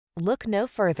Look no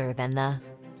further than the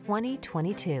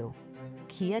 2022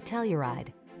 Kia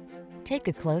Telluride. Take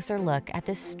a closer look at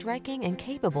this striking and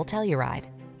capable Telluride.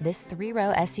 This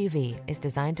three-row SUV is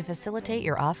designed to facilitate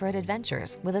your off-road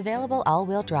adventures with available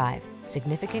all-wheel drive,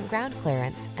 significant ground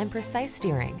clearance, and precise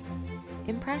steering.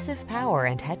 Impressive power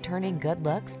and head-turning good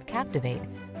looks captivate,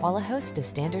 while a host of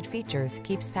standard features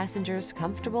keeps passengers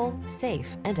comfortable,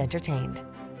 safe, and entertained.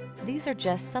 These are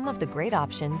just some of the great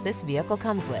options this vehicle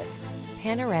comes with: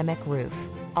 panoramic roof,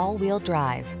 all-wheel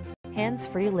drive,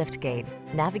 hands-free liftgate,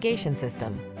 navigation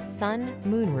system, sun,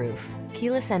 moonroof,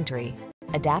 keyless entry,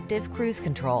 adaptive cruise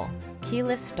control,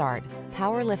 keyless start,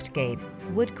 power liftgate,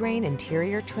 woodgrain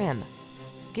interior trim.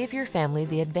 Give your family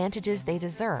the advantages they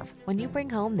deserve when you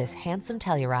bring home this handsome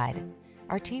Telluride.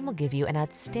 Our team will give you an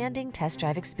outstanding test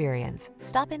drive experience.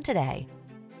 Stop in today.